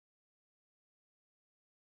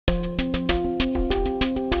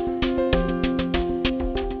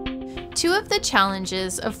Two of the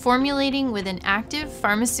challenges of formulating with an active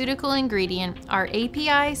pharmaceutical ingredient are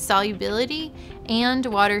API solubility and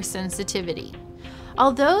water sensitivity.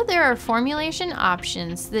 Although there are formulation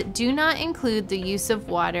options that do not include the use of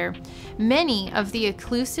water, many of the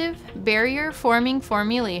occlusive, barrier-forming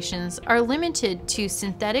formulations are limited to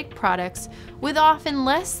synthetic products with often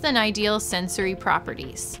less than ideal sensory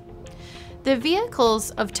properties. The vehicles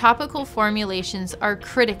of topical formulations are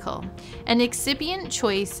critical, and excipient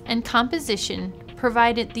choice and composition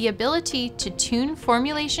provided the ability to tune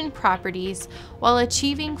formulation properties while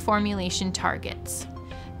achieving formulation targets.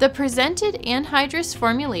 The presented anhydrous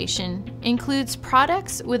formulation includes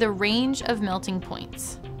products with a range of melting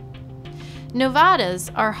points. Novatas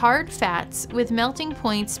are hard fats with melting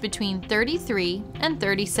points between 33 and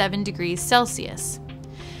 37 degrees Celsius.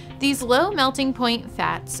 These low melting point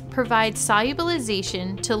fats provide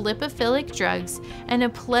solubilization to lipophilic drugs and a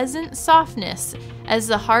pleasant softness as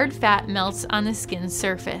the hard fat melts on the skin's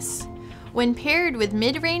surface. When paired with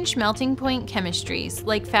mid-range melting point chemistries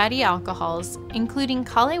like fatty alcohols, including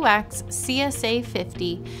Colliwax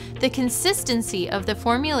CSA50, the consistency of the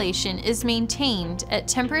formulation is maintained at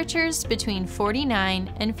temperatures between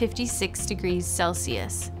 49 and 56 degrees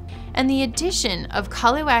Celsius. And the addition of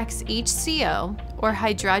Colliwax HCO, or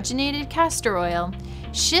hydrogenated castor oil,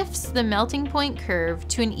 shifts the melting point curve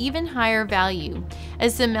to an even higher value,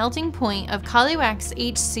 as the melting point of Colliwax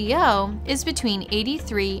HCO is between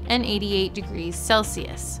 83 and 88 degrees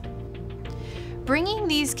Celsius. Bringing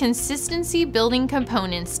these consistency-building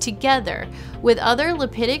components together with other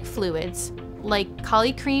lipidic fluids like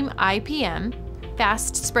Collicream IPM,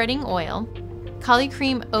 fast-spreading oil,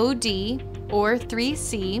 Collicream OD or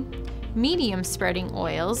 3C, medium-spreading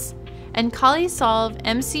oils, and Collisolv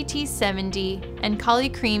MCT70 and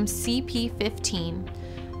Collicream CP15,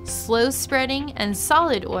 slow-spreading and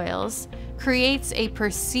solid oils, creates a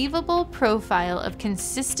perceivable profile of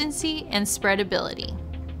consistency and spreadability.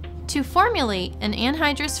 To formulate an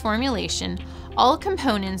anhydrous formulation, all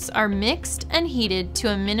components are mixed and heated to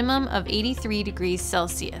a minimum of 83 degrees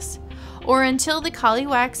Celsius, or until the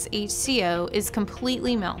Colliwax HCO is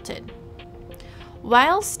completely melted.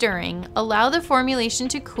 While stirring, allow the formulation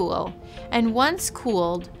to cool, and once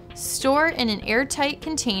cooled, store in an airtight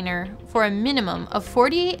container for a minimum of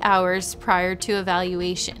 48 hours prior to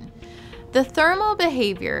evaluation. The thermal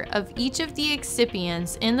behavior of each of the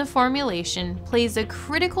excipients in the formulation plays a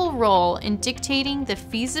critical role in dictating the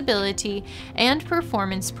feasibility and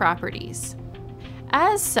performance properties.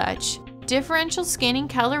 As such, differential scanning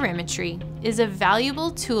calorimetry is a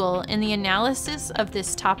valuable tool in the analysis of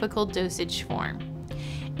this topical dosage form.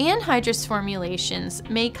 Anhydrous formulations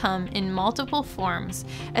may come in multiple forms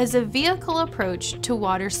as a vehicle approach to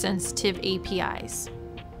water-sensitive APIs.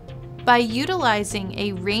 By utilizing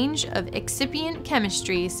a range of excipient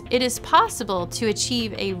chemistries, it is possible to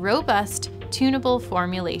achieve a robust, tunable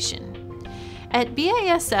formulation. At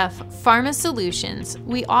BASF Pharma Solutions,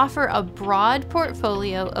 we offer a broad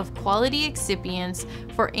portfolio of quality excipients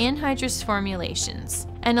for anhydrous formulations,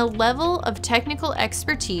 and a level of technical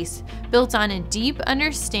expertise built on a deep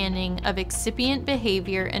understanding of excipient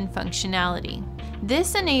behavior and functionality.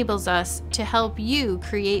 This enables us to help you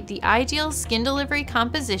create the ideal skin delivery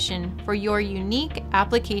composition for your unique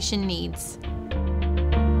application needs.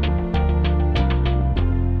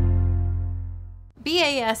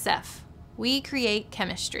 BASF. We create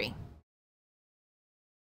chemistry.